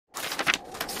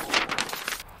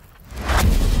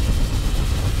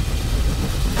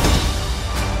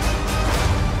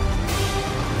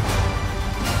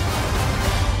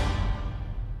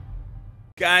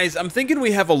Guys, I'm thinking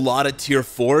we have a lot of tier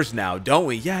 4s now, don't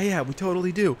we? Yeah, we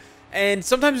totally do. And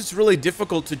sometimes it's really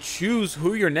difficult to choose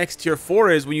who your next tier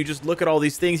 4 is when you just look at all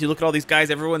these things, you look at all these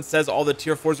guys, everyone says all the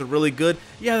tier 4s are really good.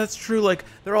 Yeah, that's true, like,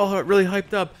 they're all really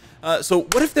hyped up. So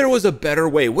what if there was a better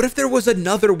way? What if there was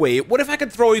another way? What if I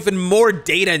could throw even more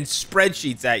data and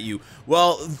spreadsheets at you?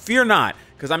 Well, fear not,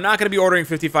 because I'm not going to be ordering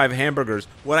 55 hamburgers.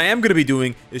 What I am going to be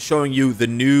doing is showing you the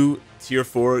new tier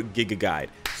 4 Giga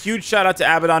Guide. Huge shout out to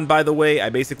Abaddon, by the way. I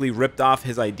basically ripped off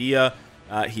his idea.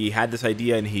 He had this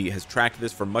idea and he has tracked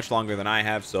this for much longer than I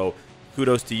have. So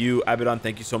kudos to you, Abaddon.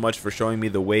 Thank you so much for showing me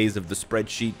the ways of the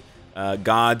spreadsheet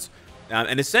gods.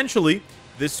 And essentially,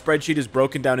 this spreadsheet is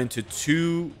broken down into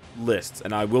 2 lists.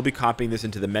 And I will be copying this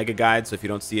into the mega guide. So if you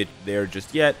don't see it there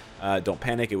just yet, don't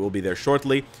panic. It will be there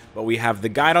shortly. But we have the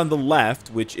guide on the left,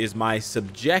 which is my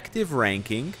subjective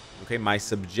ranking. Okay, my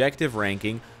subjective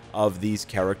ranking of these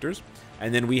characters.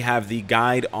 And then we have the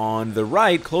guide on the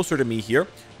right, closer to me here,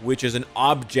 which is an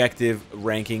objective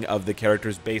ranking of the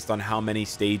characters based on how many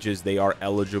stages they are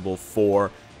eligible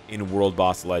for in World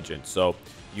Boss Legends. So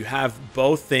you have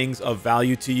both things of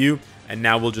value to you, and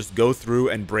now we'll just go through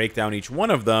and break down each one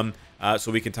of them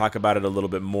so we can talk about it a little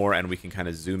bit more, and we can kind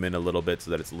of zoom in a little bit so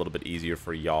that it's a little bit easier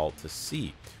for y'all to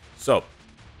see. So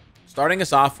starting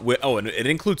us off with, oh, and it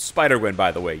includes Spider-Gwen,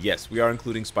 by the way. Yes, we are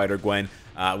including Spider-Gwen.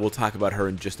 We'll talk about her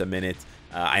in just a minute.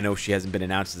 I know she hasn't been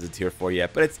announced as a tier 4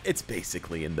 yet, but it's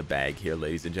basically in the bag here,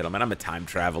 ladies and gentlemen. I'm a time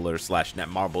traveler /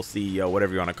 Netmarble CEO,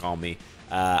 whatever you want to call me.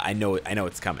 I know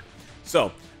it's coming.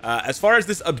 So as far as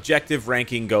this objective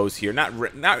ranking goes here,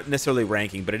 not necessarily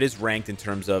ranking, but it is ranked in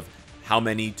terms of how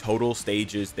many total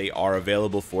stages they are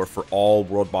available for all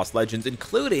World Boss Legends,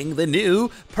 including the new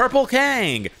Purple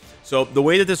Kang. So the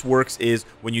way that this works is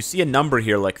when you see a number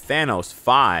here like Thanos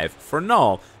 5 for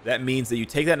null, that means that you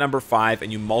take that number 5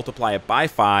 and you multiply it by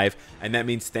 5, and that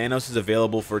means Thanos is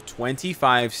available for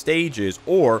 25 stages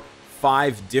or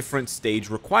 5 different stage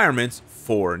requirements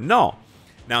for null.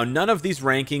 Now, none of these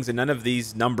rankings and none of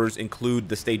these numbers include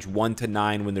the stage 1 to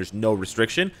 9 when there's no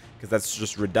restriction, because that's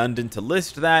just redundant to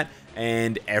list that,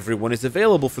 and everyone is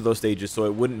available for those stages, so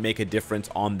it wouldn't make a difference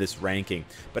on this ranking.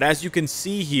 But as you can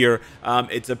see here,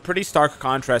 it's a pretty stark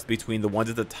contrast between the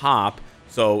ones at the top.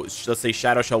 So let's say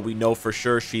Shadow Shell, we know for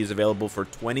sure she is available for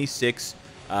 26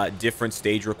 different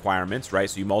stage requirements, right?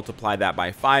 So you multiply that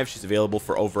by 5, she's available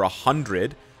for over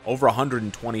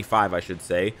 125, I should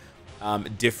say.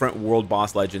 Different World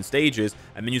Boss Legend stages,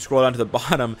 and then you scroll down to the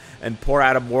bottom and poor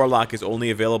Adam Warlock is only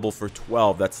available for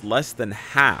 12. That's less than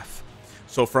half.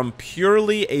 So from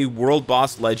purely a World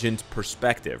Boss Legend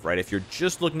perspective, right, if you're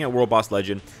just looking at World Boss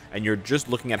Legend and you're just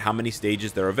looking at how many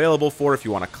stages they're available for, if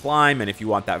you want to climb and if you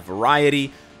want that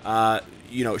variety,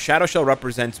 you know, Shadow Shell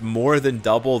represents more than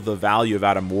double the value of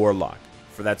Adam Warlock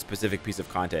for that specific piece of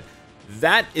content.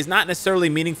 That is not necessarily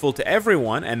meaningful to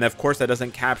everyone, and of course that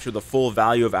doesn't capture the full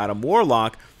value of Adam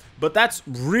Warlock, but that's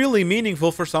really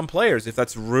meaningful for some players if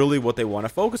that's really what they want to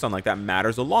focus on. Like, that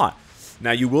matters a lot.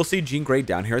 Now, you will see Jean Grey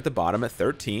down here at the bottom at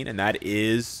 13, and that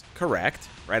is correct,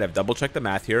 right? I've double-checked the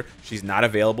math here. She's not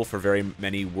available for very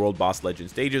many World Boss Legend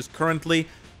stages currently.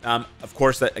 Of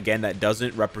course, that again, that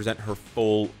doesn't represent her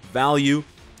full value,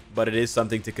 but it is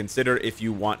something to consider if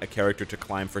you want a character to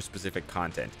climb for specific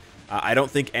content. I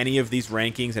don't think any of these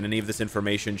rankings and any of this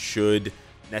information should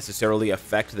necessarily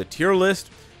affect the tier list,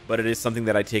 but it is something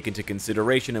that I take into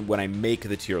consideration when I make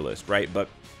the tier list, right? But,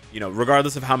 you know,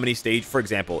 regardless of how many stages, for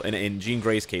example, in Jean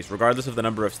Grey's case, regardless of the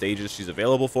number of stages she's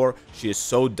available for, she is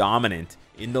so dominant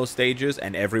in those stages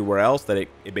and everywhere else that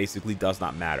it basically does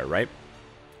not matter, right?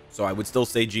 So I would still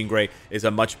say Jean Grey is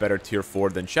a much better tier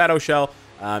 4 than Shadow Shell.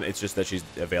 It's just that she's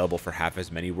available for half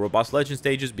as many World Boss Legend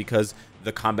stages because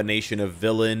the combination of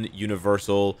villain,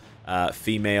 universal,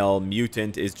 female,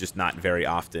 mutant is just not very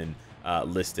often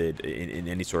listed in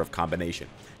any sort of combination.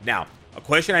 Now, a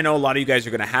question I know a lot of you guys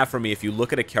are going to have for me, if you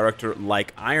look at a character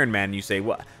like Iron Man, you say,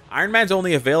 well, Iron Man's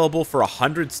only available for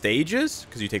 100 stages?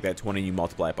 Because you take that 20 and you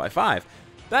multiply it by 5.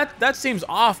 That seems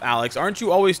off, Alex. Aren't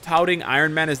you always touting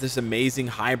Iron Man as this amazing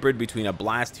hybrid between a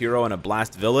blast hero and a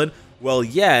blast villain? Well,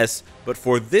 yes, but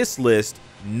for this list,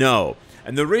 no.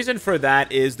 And the reason for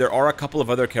that is there are a couple of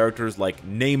other characters like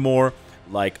Namor,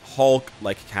 like Hulk,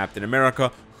 like Captain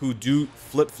America, who do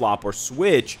flip-flop or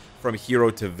switch from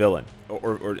hero to villain.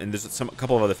 And there's a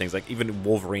couple of other things, like even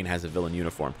Wolverine has a villain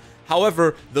uniform.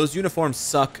 However, those uniforms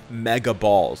suck mega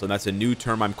balls, and that's a new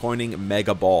term I'm coining,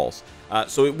 mega balls.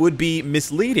 So it would be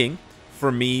misleading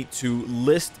for me to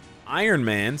list Iron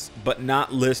Man's, but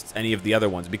not list any of the other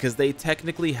ones, because they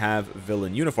technically have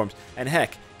villain uniforms. And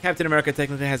heck, Captain America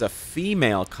technically has a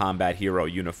female combat hero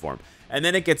uniform. And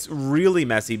then it gets really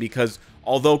messy because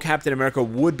although Captain America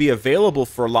would be available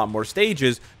for a lot more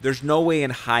stages, there's no way in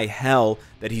high hell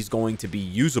that he's going to be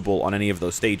usable on any of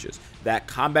those stages. That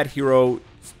combat hero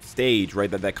stage, right,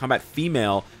 that combat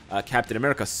female Captain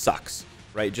America sucks,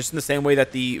 right? Just in the same way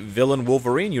that the villain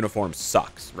Wolverine uniform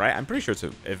sucks, right? I'm pretty sure it's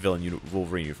a villain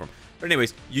Wolverine uniform. But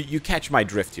anyways, you catch my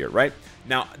drift here, right?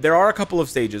 Now, there are a couple of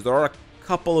stages. There are a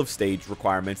couple of stage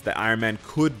requirements that Iron Man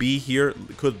could be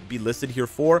listed here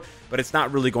for, but it's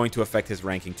not really going to affect his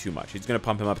ranking too much. He's going to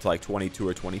pump him up to like 22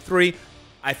 or 23.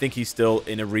 I think he's still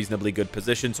in a reasonably good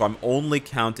position, so I'm only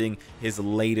counting his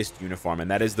latest uniform,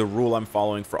 and that is the rule I'm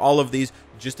following for all of these,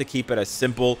 just to keep it as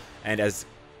simple and as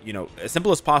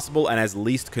simple as possible and as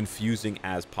least confusing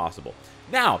as possible.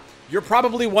 Now, you're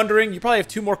probably wondering, you probably have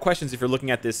two more questions if you're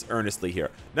looking at this earnestly here.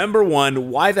 Number one,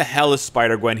 why the hell is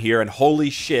Spider-Gwen here? And holy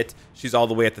shit, she's all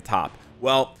the way at the top.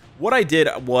 Well, what I did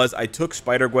was I took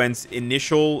Spider-Gwen's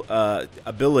initial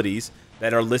abilities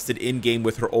that are listed in-game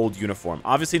with her old uniform.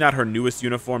 Obviously not her newest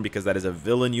uniform, because that is a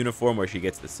villain uniform where she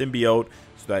gets the symbiote,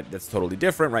 so that's totally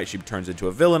different, right? She turns into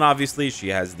a villain, obviously. She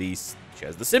has the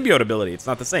symbiote ability. It's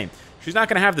not the same. She's not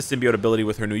going to have the symbiote ability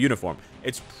with her new uniform.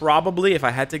 It's probably, if I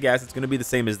had to guess, it's going to be the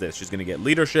same as this. She's going to get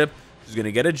leadership, she's going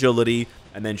to get agility,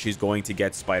 and then she's going to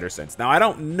get spider sense. Now, I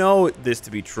don't know this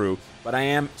to be true, but I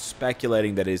am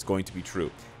speculating that it is going to be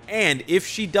true. And if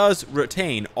she does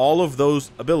retain all of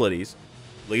those abilities,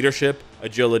 leadership,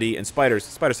 agility, and spider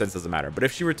sense doesn't matter. But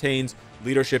if she retains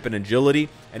leadership and agility,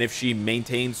 and if she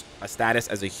maintains a status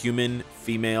as a human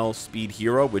female speed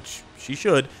hero, which she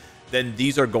should, then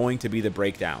these are going to be the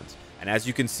breakdowns. And as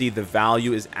you can see, the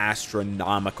value is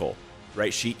astronomical,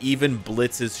 right? She even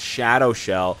blitzes Shadow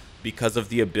Shell because of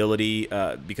the ability,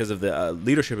 because of the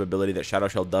leadership ability that Shadow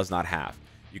Shell does not have.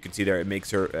 You can see there it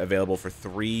makes her available for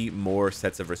 3 more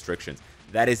sets of restrictions.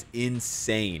 That is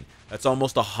insane. That's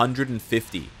almost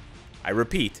 150. I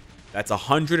repeat, that's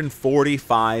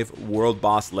 145 World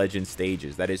Boss Legend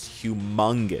stages. That is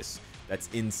humongous. That's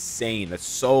insane. That's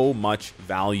so much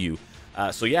value.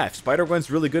 So yeah, if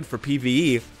Spider-Gwen's really good for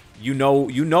PvE, you know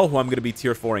who I'm going to be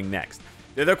tier 4ing next.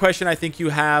 The other question I think you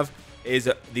have is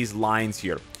these lines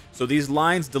here. So these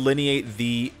lines delineate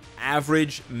the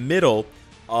average middle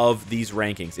of these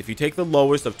rankings. If you take the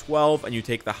lowest of 12 and you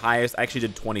take the highest, I actually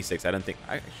did 26. I don't think,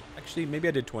 actually, maybe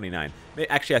I did 29.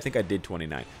 Actually, I think I did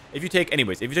 29. If you take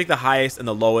the highest and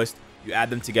the lowest, you add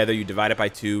them together, you divide it by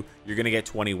 2, you're going to get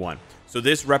 21. So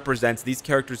this represents these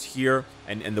characters here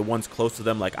and the ones close to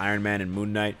them like Iron Man and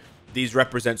Moon Knight. These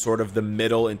represent sort of the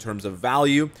middle in terms of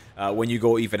value. When you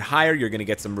go even higher, you're going to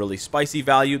get some really spicy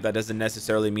value. That doesn't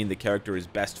necessarily mean the character is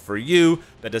best for you.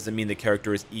 That doesn't mean the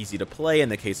character is easy to play in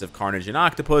the case of Carnage and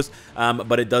Octopus.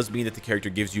 But it does mean that the character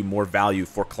gives you more value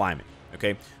for climbing.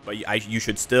 Okay, but you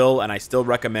should still, and I still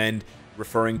recommend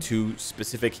referring to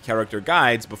specific character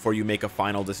guides before you make a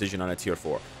final decision on a tier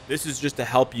 4. This is just to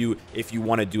help you if you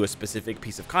want to do a specific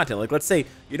piece of content. Like, let's say,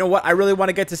 you know what, I really want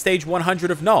to get to stage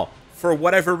 100 of Null for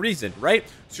whatever reason, right?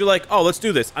 So you're like, oh, let's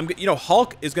do this.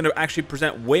 Hulk is going to actually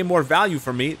present way more value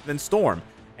for me than Storm,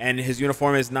 and his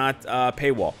uniform is not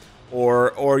paywall.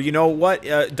 Or you know what,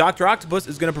 Dr. Octopus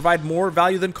is going to provide more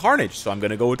value than Carnage, so I'm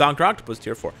going to go with Dr. Octopus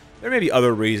tier 4. There may be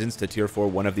other reasons to tier 4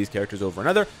 one of these characters over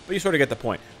another, but you sort of get the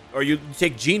point. Or you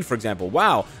take Jean, for example.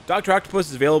 Wow, Dr. Octopus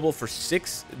is available for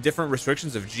 6 different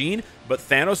restrictions of Jean, but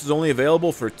Thanos is only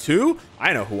available for 2?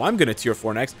 I know who I'm going to tier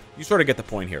 4 next. You sort of get the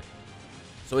point here.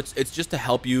 So it's just to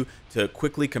help you to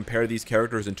quickly compare these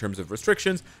characters in terms of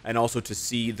restrictions, and also to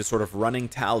see the sort of running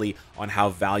tally on how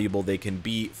valuable they can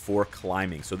be for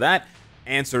climbing. So that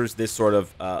answers this sort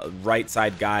of right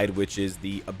side guide, which is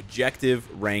the objective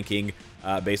ranking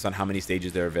based on how many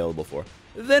stages they're available for.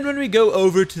 Then when we go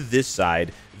over to this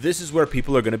side, this is where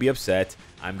people are going to be upset.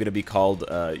 I'm going to be called,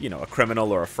 you know, a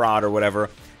criminal or a fraud or whatever.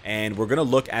 And we're going to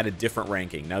look at a different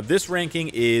ranking. Now, this ranking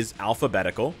is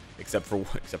alphabetical, except for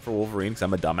Wolverine, because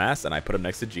I'm a dumbass and I put him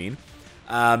next to Jean.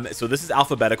 So this is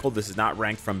alphabetical. This is not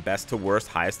ranked from best to worst,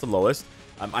 highest to lowest.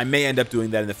 I may end up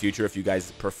doing that in the future if you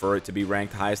guys prefer it to be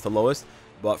ranked highest to lowest.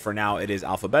 But for now, it is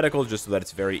alphabetical, just so that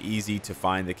it's very easy to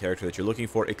find the character that you're looking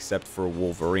for, except for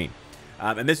Wolverine.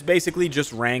 And this basically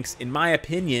just ranks, in my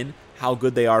opinion, how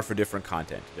good they are for different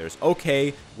content. There's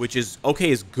okay, which is okay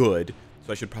is good.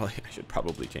 So I should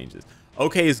probably change this.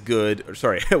 Okay is good, or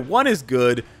sorry, 1 is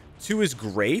good, 2 is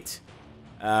great.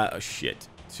 Oh shit.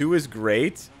 2 is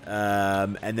great,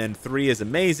 and then 3 is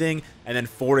amazing, and then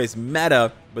 4 is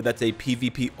meta, but that's a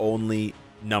PvP only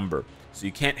number. So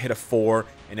you can't hit a 4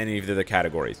 in any of the other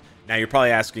categories. Now you're probably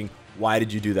asking, why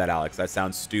did you do that, Alex? That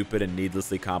sounds stupid and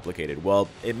needlessly complicated. Well,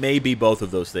 it may be both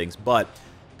of those things, but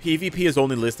PvP is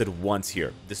only listed once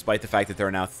here, despite the fact that there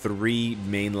are now 3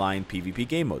 mainline PvP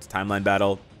game modes: Timeline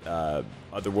Battle,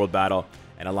 Otherworld Battle,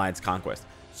 and Alliance Conquest.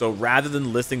 So rather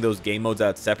than listing those game modes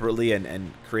out separately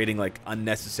and creating like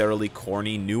unnecessarily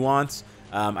corny nuance,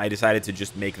 I decided to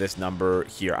just make this number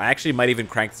here. I actually might even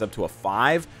crank this up to a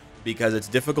 5 because it's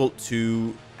difficult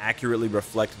to accurately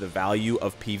reflect the value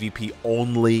of PvP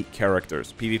only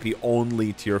characters, PvP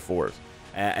only tier 4s.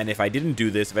 And if I didn't do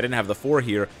this, if I didn't have the 4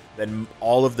 here, then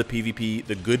all of the PvP,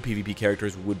 the good PvP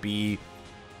characters would be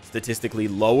statistically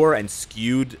lower and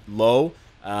skewed low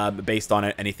based on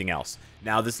anything else.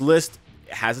 Now, this list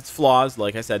has its flaws.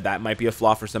 Like I said, that might be a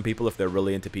flaw for some people if they're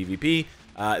really into PvP.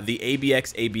 The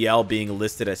ABX, ABL being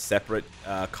listed as separate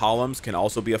columns can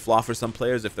also be a flaw for some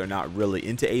players if they're not really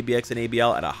into ABX and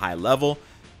ABL at a high level.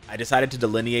 I decided to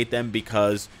delineate them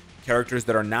because characters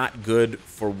that are not good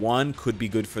for one could be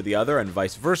good for the other and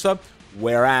vice versa.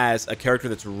 Whereas a character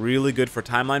that's really good for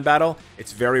Timeline Battle,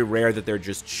 it's very rare that they're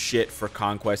just shit for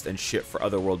Conquest and shit for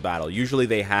Otherworld Battle. Usually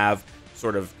they have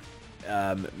sort of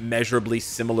measurably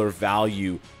similar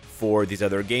value for these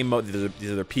other game modes,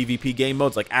 these other PvP game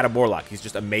modes. Like Adam Warlock, he's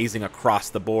just amazing across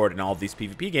the board in all of these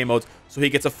PvP game modes, so he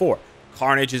gets a 4.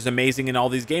 Carnage is amazing in all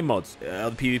these game modes,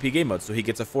 PvP game modes, so he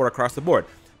gets a 4 across the board.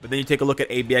 But then you take a look at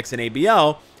ABX and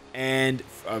ABL, and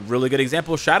a really good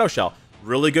example, Shadow Shell.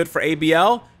 Really good for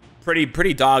ABL,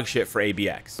 pretty dog shit for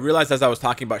ABX. I realized as I was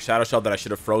talking about Shadow Shell that I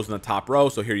should have frozen the top row,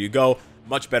 so here you go.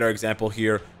 Much better example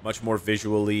here, much more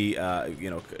visually,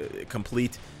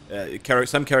 complete.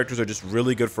 Some characters are just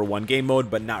really good for one game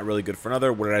mode, but not really good for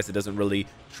another, whereas it doesn't really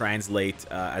translate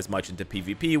as much into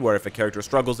PvP, where if a character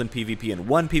struggles in PvP in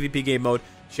one PvP game mode,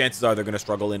 chances are they're going to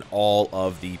struggle in all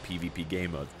of the PvP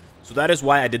game modes. So that is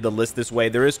why I did the list this way.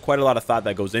 There is quite a lot of thought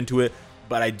that goes into it,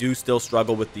 but I do still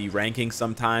struggle with the rankings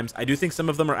sometimes. I do think some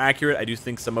of them are accurate. I do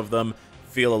think some of them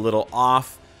feel a little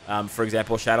off. For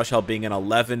example, Shadow Shell being an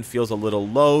 11 feels a little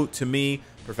low to me.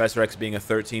 Professor X being a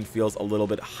 13 feels a little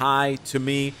bit high to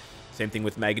me. Same thing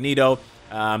with Magneto.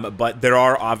 But there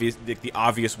are the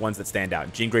obvious ones that stand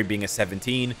out. Jean Grey being a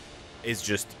 17 is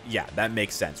just, yeah, that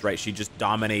makes sense, right? She just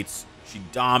dominates. She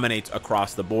dominates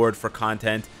across the board for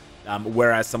content.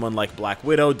 Whereas someone like Black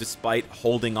Widow, despite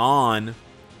holding on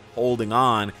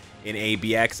in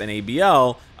ABX and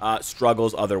ABL,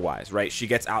 struggles otherwise, right? She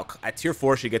gets out at tier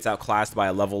 4. She gets outclassed by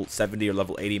a level 70 or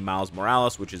level 80 Miles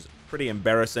Morales, which is pretty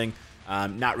embarrassing.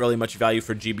 Not really much value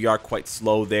for GBR, quite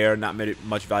slow there. Not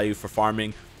much value for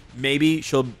farming. Maybe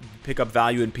she'll pick up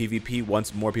value in PvP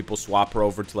once more people swap her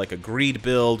over to like a greed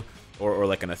build or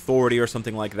like an authority or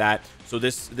something like that. So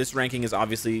this ranking is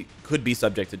obviously could be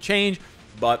subject to change.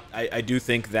 But I do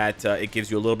think that it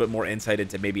gives you a little bit more insight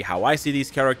into maybe how I see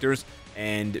these characters,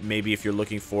 and maybe if you're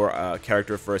looking for a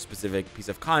character for a specific piece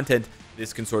of content,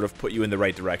 this can sort of put you in the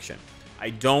right direction.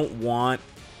 I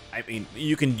mean,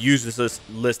 you can use this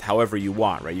list however you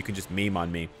want, right? You can just meme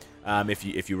on me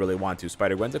if you really want to.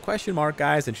 Spider-Gwen's a question mark,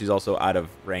 guys, and she's also out of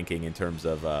ranking in terms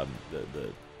of the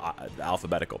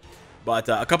alphabetical. But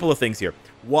a couple of things here.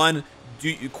 One, do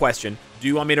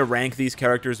you want me to rank these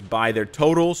characters by their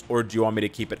totals, or do you want me to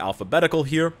keep it alphabetical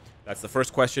here? That's the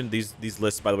first question. These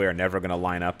lists, by the way, are never going to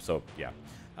line up, so yeah.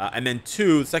 And then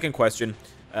two, the second question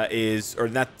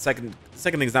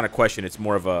second thing is not a question, it's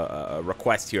more of a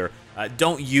request here.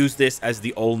 Don't use this as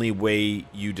the only way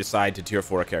you decide to tier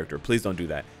 4 a character. Please don't do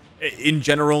that. In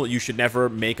general, you should never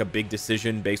make a big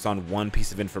decision based on one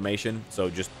piece of information, so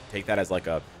just take that as like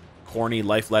a corny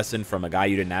life lesson from a guy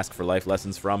you didn't ask for life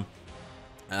lessons from.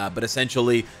 But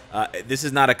essentially, this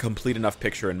is not a complete enough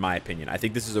picture, in my opinion. I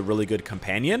think this is a really good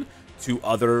companion to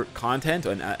other content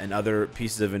and other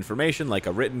pieces of information, like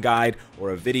a written guide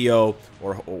or a video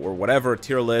or whatever, a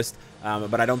tier list.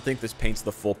 But I don't think this paints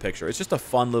the full picture. It's just a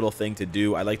fun little thing to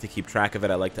do. I like to keep track of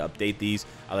it. I like to update these.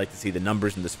 I like to see the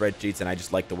numbers in the spreadsheets, and I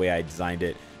just like the way I designed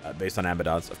it, based on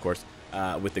Abaddon's, of course,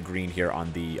 with the green here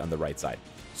on the right side.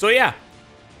 So yeah.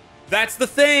 That's the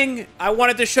thing. I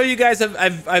wanted to show you guys.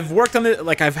 I've worked on it.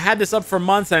 Like, I've had this up for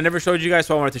months and I never showed you guys,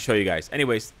 so I wanted to show you guys.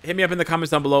 Anyways, hit me up in the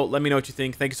comments down below. Let me know what you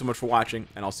think. Thank you so much for watching,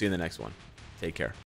 and I'll see you in the next one. Take care.